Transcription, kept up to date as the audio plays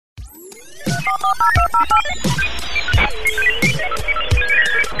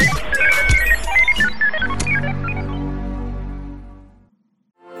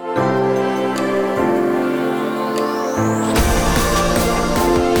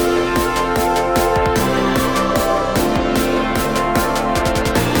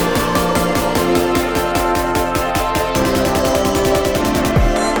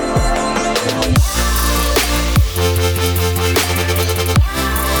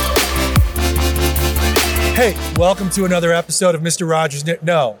Hey, welcome to another episode of Mr. Rogers.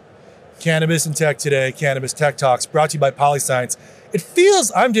 No, Cannabis and Tech Today, Cannabis Tech Talks, brought to you by Poley.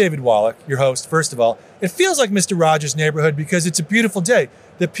 I'm David Wallach, your host, first of all. It feels like Mr. Rogers' neighborhood because it's a beautiful day.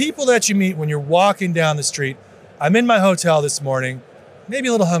 The people that you meet when you're walking down the street. I'm in my hotel this morning, maybe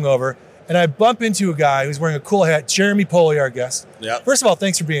a little hungover, and I bump into a guy who's wearing a cool hat, Jeremy Poley, our guest. Yep. First of all,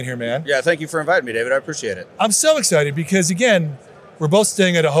 thanks for being here, man. Yeah, thank you for inviting me, David. I appreciate it. I'm so excited because, again, we're both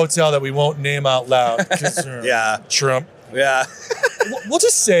staying at a hotel that we won't name out loud. Yeah. Trump. Yeah. We'll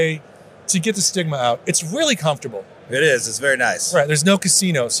just say, to get the stigma out, it's really comfortable. It is. It's very nice. Right. There's no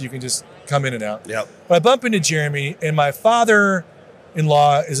casino, so you can just come in and out. Yep. But I bump into Jeremy, and my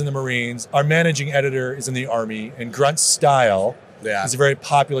father-in-law is in the Marines. Our managing editor is in the Army, and Grunt Style is a very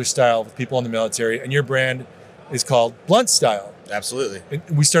popular style with people in the military, and your brand is called Blunt Style. Absolutely.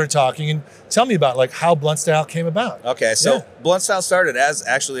 And we started talking, and tell me about How Blunt Style came about. Okay, so Blunt Style started as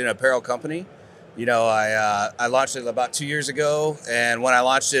actually an apparel company. You know, I launched it about 2 years ago, and when I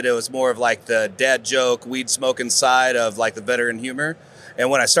launched it, it was more of like the dad joke, weed smoking side of like the veteran humor. And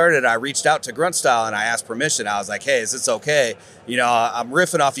when I started, I reached out to Grunt Style and I asked permission. I was like, hey, is this okay? You know, I'm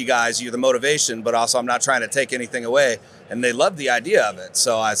riffing off you guys. You're the motivation, but also I'm not trying to take anything away. And they loved the idea of it.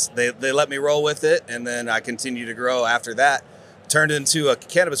 So they let me roll with it, and then I continued to grow after that. Turned into a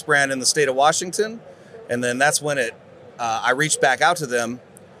cannabis brand in the state of Washington. And then that's when I reached back out to them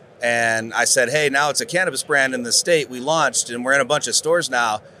and I said, hey, now it's a cannabis brand in the state. We launched and we're in a bunch of stores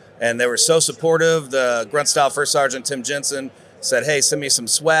now. And they were so supportive. The Grunt Style First Sergeant Tim Jensen said, hey, send me some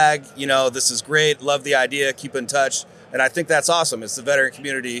swag. You know, this is great. Love the idea. Keep in touch. And I think that's awesome. It's the veteran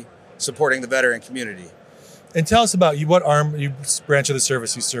community supporting the veteran community. And tell us about what branch of the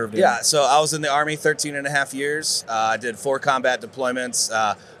service you served in. Yeah, so I was in the Army 13 and a half years. I did 4 combat deployments,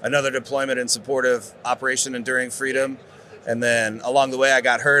 another deployment in support of Operation Enduring Freedom. And then along the way, I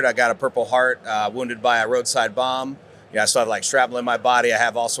got hurt. I got a Purple Heart, wounded by a roadside bomb. Yeah, I still have shrapnel in my body. I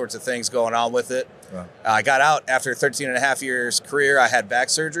have all sorts of things going on with it. Wow. I got out after 13 and a half years career. I had back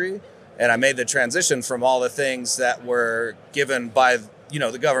surgery, and I made the transition from all the things that were given by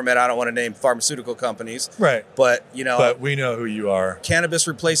the government. I don't want to name pharmaceutical companies. Right. But, But we know who you are. Cannabis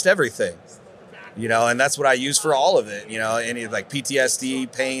replaced everything, and that's what I use for all of it. Any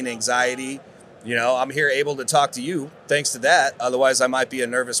PTSD, pain, anxiety, I'm here able to talk to you thanks to that. Otherwise I might be a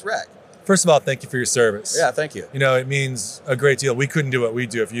nervous wreck. First of all, thank you for your service. Yeah, thank you. It means a great deal. We couldn't do what we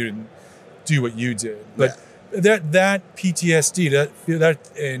do if you didn't do what you did. But that PTSD,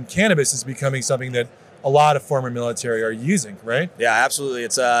 that in cannabis is becoming something that a lot of former military are using, right? Yeah, absolutely.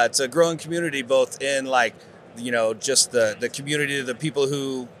 It's a growing community, both in just the community of the people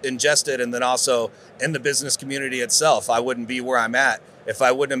who ingest it, and then also in the business community itself. I wouldn't be where I'm at if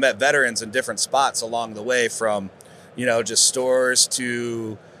I wouldn't have met veterans in different spots along the way, from, just stores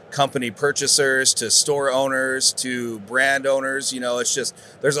to company purchasers to store owners to brand owners. It's just,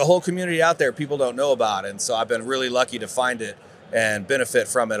 there's a whole community out there people don't know about. And so I've been really lucky to find it and benefit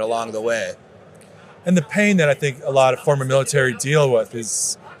from it along the way. And the pain that I think a lot of former military deal with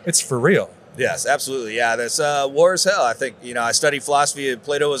it's for real. Yes, absolutely. Yeah, there's war as hell. I think, I studied philosophy and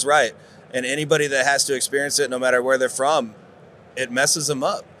Plato was right. And anybody that has to experience it, no matter where they're from, it messes them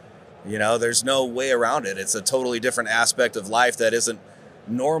up. There's no way around it. It's a totally different aspect of life that isn't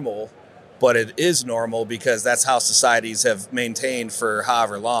normal, but it is normal because that's how societies have maintained for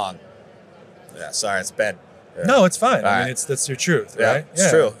however long. Yeah, sorry, it's bad. Yeah. No, it's fine. All I right. mean, that's your truth, yeah, right? It's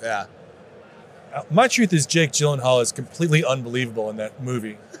true, yeah. My truth is Jake Gyllenhaal is completely unbelievable in that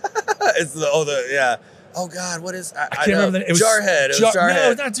movie. Oh God, what is? I can't remember. It was Jarhead.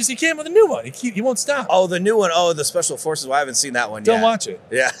 Jarhead. No, not just. He came with a new one. He won't stop. Oh, the new one. Oh, the Special Forces. Well, I haven't seen that one yet. Don't watch it.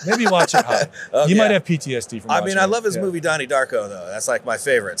 Yeah. Maybe watch it high. You might have PTSD from watching I love his movie Donnie Darko though. That's my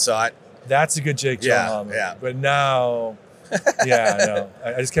favorite. So that's a good Jake Gyllenhaal movie. Yeah. But now, no.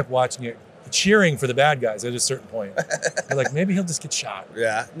 I just kept watching it, cheering for the bad guys at a certain point. You're maybe he'll just get shot.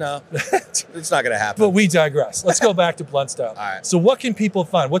 Yeah, no, it's not going to happen. But we digress. Let's go back to Blunt Style. All right. So what can people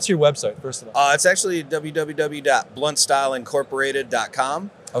find? What's your website, first of all? It's actually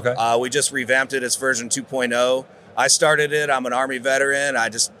www.bluntstyleincorporated.com. Okay. We just revamped it. It's version 2.0. I started it. I'm an Army veteran. I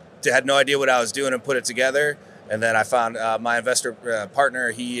just had no idea what I was doing and put it together. And then I found my investor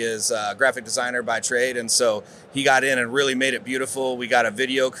partner. He is a graphic designer by trade. And so he got in and really made it beautiful. We got a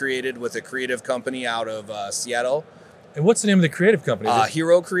video created with a creative company out of Seattle. And what's the name of the creative company?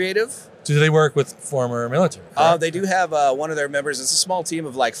 Hero Creative. Do they work with former military? They do have one of their members. It's a small team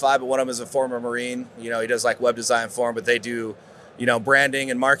of like 5, but one of them is a former Marine. You know, he does like web design for them, but they do, you know, branding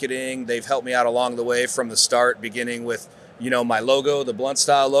and marketing. They've helped me out along the way from the start, beginning with, you know, my logo, the Blunt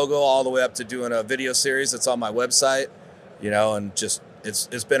Style logo, all the way up to doing a video series that's on my website, you know, and just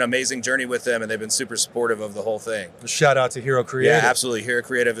it's been an amazing journey with them, and they've been super supportive of the whole thing. Shout out to Hero Creative. Yeah, absolutely. Hero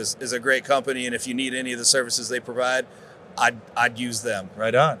Creative is a great company, and if you need any of the services they provide, I'd use them.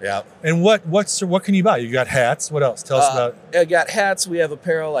 Right on. Yeah. And what can you buy? You got hats. What else? Tell us about. I got hats. We have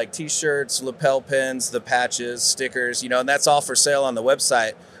apparel like T-shirts, lapel pins, the patches, stickers. You know, and that's all for sale on the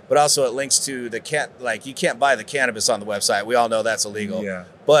website. But also it links to you can't buy the cannabis on the website. We all know that's illegal. Yeah.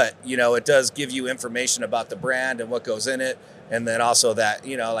 But, you know, it does give you information about the brand and what goes in it. And then also that,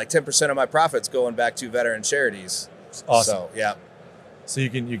 you know, like 10% of my profits going back to veteran charities. Awesome. So, yeah. So you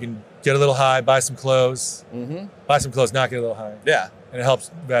can get a little high, buy some clothes. Mm-hmm. Buy some clothes, not get a little high. Yeah. And it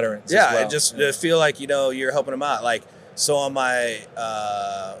helps veterans. Yeah, as well. and just to feel like, you know, you're helping them out. Like, so on my,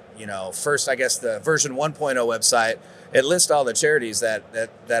 you know, first, I guess the version 1.0 website, it lists all the charities that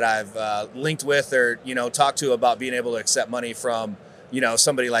I've linked with or, you know, talked to about being able to accept money from, you know,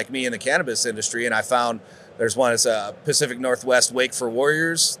 somebody like me in the cannabis industry. And I found there's one, it's a Pacific Northwest Wake for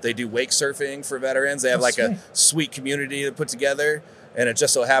Warriors. They do wake surfing for veterans. They have a sweet community to put together. And it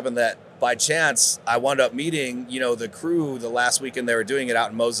just so happened that by chance, I wound up meeting, you know, the crew the last weekend they were doing it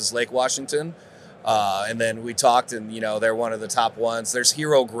out in Moses Lake, Washington. And then we talked and, you know, they're one of the top ones. There's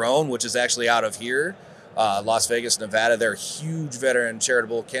Hero Grown, which is actually out of here, Las Vegas, Nevada. They're a huge veteran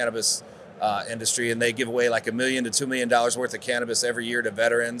charitable cannabis industry, and they give away like $1 million to $2 million worth of cannabis every year to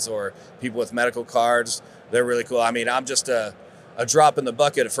veterans or people with medical cards. They're really cool. I mean, I'm just a drop in the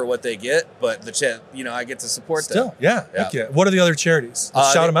bucket for what they get, but you know, I get to support them. Yeah. Heck yeah. What are the other charities?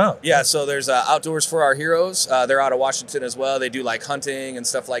 Let's shout them out. Yeah, so there's Outdoors for Our Heroes. They're out of Washington as well. They do like hunting and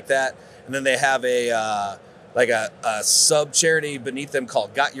stuff like that. And then they have a sub charity beneath them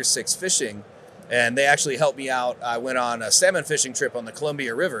called Got Your Six Fishing, and they actually helped me out. I went on a salmon fishing trip on the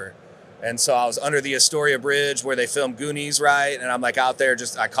Columbia River. And so I was under the Astoria Bridge where they filmed Goonies, right? And I'm like out there,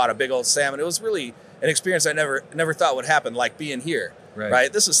 I caught a big old salmon. It was really an experience I never thought would happen, like being here,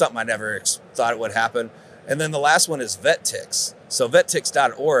 right? This is something I never thought it would happen. And then the last one is VetTix. So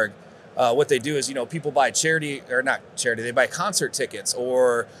vettix.org, what they do is, you know, people buy they buy concert tickets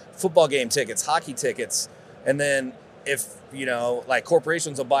or football game tickets, hockey tickets. And then if, you know, like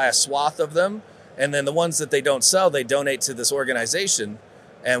corporations will buy a swath of them. And then the ones that they don't sell, they donate to this organization.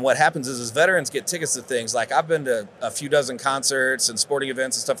 And what happens is veterans get tickets to things. Like I've been to a few dozen concerts and sporting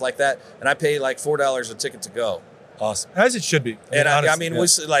events and stuff like that, and I pay like $4 a ticket to go. Awesome, as it should be. And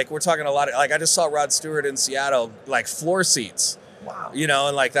we're talking a lot of, like I just saw Rod Stewart in Seattle, like floor seats. Wow. You know,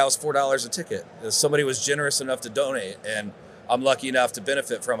 and like that was $4 a ticket. Somebody was generous enough to donate, and I'm lucky enough to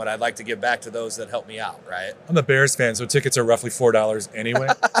benefit from it. I'd like to give back to those that help me out, right? I'm a Bears fan, so tickets are roughly $4 anyway.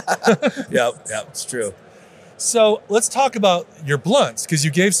 Yep, it's true. So let's talk about your blunts, because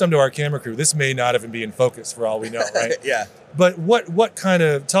you gave some to our camera crew. This may not even be in focus for all we know, right? Yeah. But what kind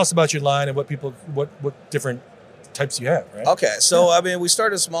of, tell us about your line and what different types you have, right? Okay, so I mean, we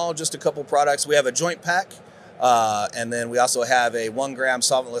started small, just a couple products. We have a joint pack, and then we also have a 1 gram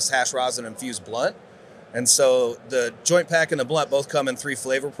solventless hash rosin infused blunt. And so the joint pack and the blunt both come in 3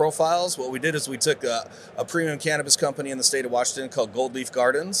 flavor profiles. What we did is we took a premium cannabis company in the state of Washington called Gold Leaf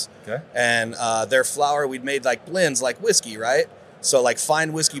Gardens. Okay. And their flower, we'd made like blends like whiskey, right? So like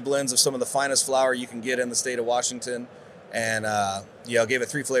fine whiskey blends of some of the finest flower you can get in the state of Washington. And, gave it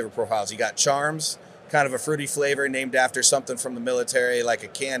 3 flavor profiles. You got Charms, kind of a fruity flavor named after something from the military, like a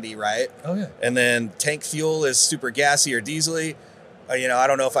candy, right? Oh, yeah. And then Tank Fuel is super gassy or diesely. I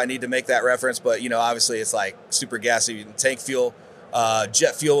don't know if I need to make that reference, but, obviously it's like super gassy. Tank fuel,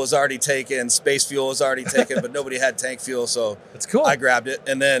 jet fuel was already taken, space fuel was already taken, but nobody had tank fuel, so that's cool. I grabbed it.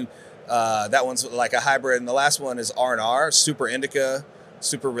 And then that one's like a hybrid, and the last one is R&R, super indica,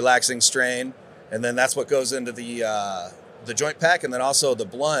 super relaxing strain. And then that's what goes into the joint pack, and then also the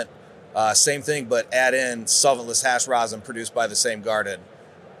blunt, same thing, but add in solventless hash rosin produced by the same garden,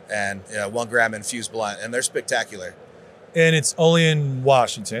 and 1 gram infused blunt, and they're spectacular. And it's only in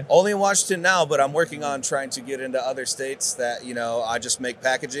Washington. Only in Washington now, but I'm working on trying to get into other states that, I just make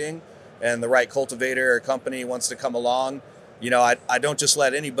packaging, and the right cultivator or company wants to come along. I don't just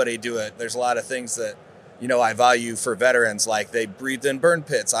let anybody do it. There's a lot of things that, I value for veterans, like they breathed in burn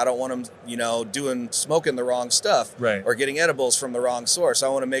pits. I don't want them, smoking the wrong stuff, right, or getting edibles from the wrong source. I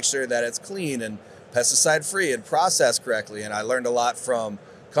want to make sure that it's clean and pesticide free and processed correctly. And I learned a lot from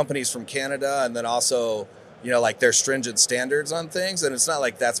companies from Canada, and then also, like their stringent standards on things. And it's not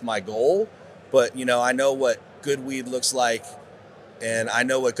like that's my goal, but I know what good weed looks like, and I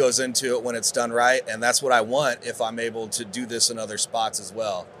know what goes into it when it's done right. And that's what I want if I'm able to do this in other spots as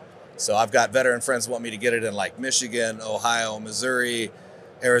well. So I've got veteran friends who want me to get it in like Michigan, Ohio, Missouri,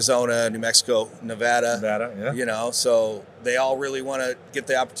 Arizona, New Mexico, Nevada, yeah. So they all really want to get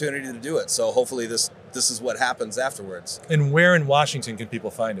the opportunity to do it. So hopefully this is what happens afterwards. And where in Washington can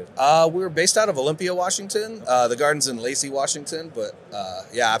people find it? We're based out of Olympia, Washington. The garden's in Lacey, Washington, but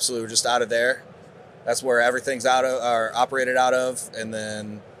yeah, absolutely. We're just out of there. That's where everything's operated out of. And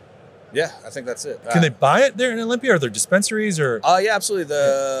then, yeah, I think that's it. Can they buy it there in Olympia? Are there dispensaries or? Yeah, absolutely.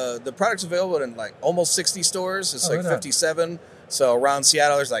 The product's available in like almost 60 stores. It's like 57. So around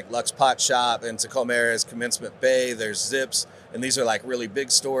Seattle, there's like Lux Pot Shop. In Tacoma area is Commencement Bay. There's Zips. And these are like really big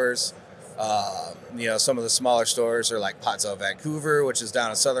stores. Some of the smaller stores are like Pottsville, Vancouver, which is down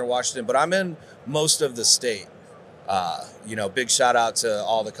in southern Washington. But I'm in most of the state. Big shout out to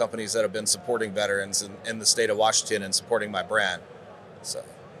all the companies that have been supporting veterans in the state of Washington and supporting my brand. So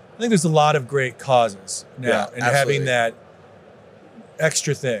I think there's a lot of great causes now, and having that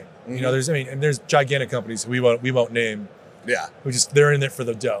extra thing. Mm-hmm. There's gigantic companies we won't name. Yeah. They're in it for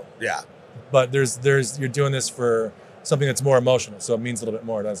the dough. Yeah. But you're doing this for something that's more emotional, so it means a little bit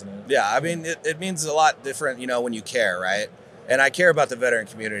more, doesn't it? Yeah, it means a lot different, when you care, right? And I care about the veteran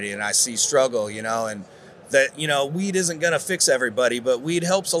community, and I see struggle, and that, weed isn't going to fix everybody, but weed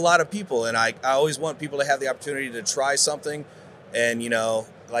helps a lot of people. And I always want people to have the opportunity to try something and,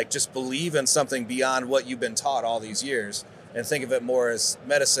 just believe in something beyond what you've been taught all these years and think of it more as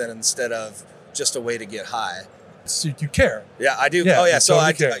medicine instead of just a way to get high. So you care. Yeah, I do. Yeah, oh, yeah. So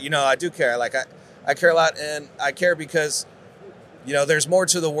totally I do care. Like I care a lot, and I care because, there's more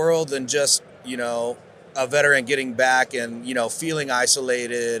to the world than just, a veteran getting back and, feeling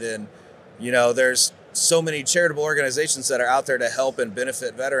isolated. And, there's so many charitable organizations that are out there to help and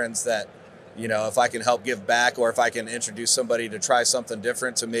benefit veterans that, if I can help give back, or if I can introduce somebody to try something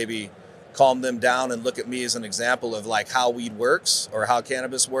different to maybe calm them down and look at me as an example of like how weed works or how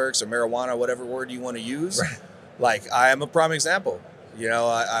cannabis works or marijuana, whatever word you want to use. Right. Like I am a prime example.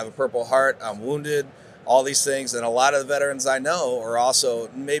 I have a Purple Heart, I'm wounded, all these things. And a lot of the veterans I know are also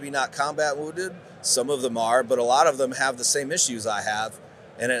maybe not combat wounded. Some of them are, but a lot of them have the same issues I have,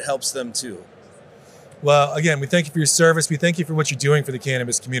 and it helps them too. Well, again, we thank you for your service. We thank you for what you're doing for the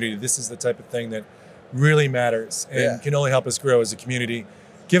cannabis community. This is the type of thing that really matters and can only help us grow as a community.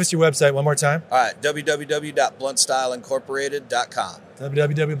 Give us your website one more time. All right, www.bluntstyleincorporated.com.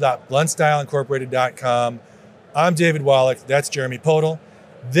 www.bluntstyleincorporated.com. I'm David Wallach. That's Jeremy Podel.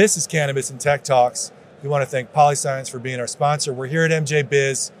 This is Cannabis and Tech Talks. We want to thank Poley for being our sponsor. We're here at MJ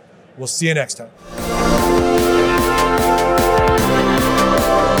Biz. We'll see you next time.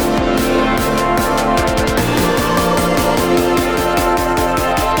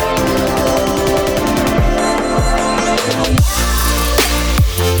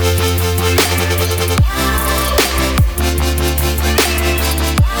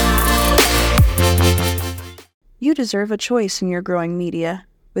 You deserve a choice in your growing media.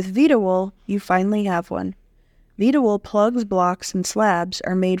 With VitaWool, you finally have one. VitaWool plugs, blocks, and slabs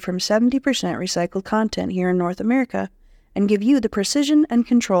are made from 70% recycled content here in North America and give you the precision and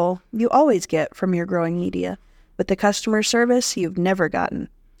control you always get from your growing media, with the customer service you've never gotten.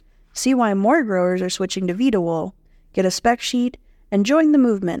 See why more growers are switching to VitaWool. Get a spec sheet and join the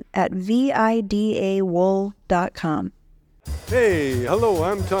movement at vidawool.com. Hey, hello,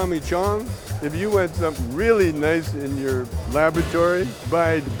 I'm Tommy Chong. If you want something really nice in your laboratory,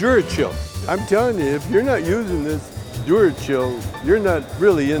 buy DuraChill. I'm telling you, if you're not using this DuraChill, you're not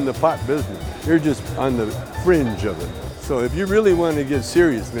really in the pot business. You're just on the fringe of it. So if you really want to get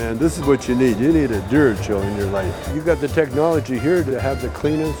serious, man, this is what you need. You need a DuraChill in your life. You got the technology here to have the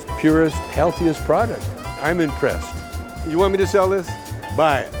cleanest, purest, healthiest product. I'm impressed. You want me to sell this?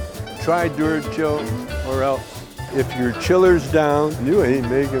 Buy it. Try DuraChill or else. If your chiller's down, you ain't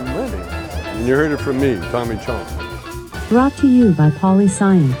making money. And you heard it from me, Tommy Chong. Brought to you by Poley.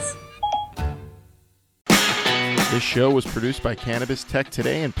 This show was produced by Cannabis Tech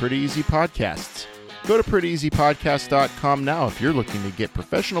Today and Pretty Easy Podcasts. Go to prettyeasypodcast.com now if you're looking to get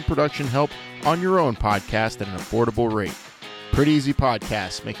professional production help on your own podcast at an affordable rate. Pretty Easy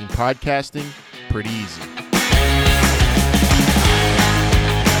Podcasts, making podcasting pretty easy.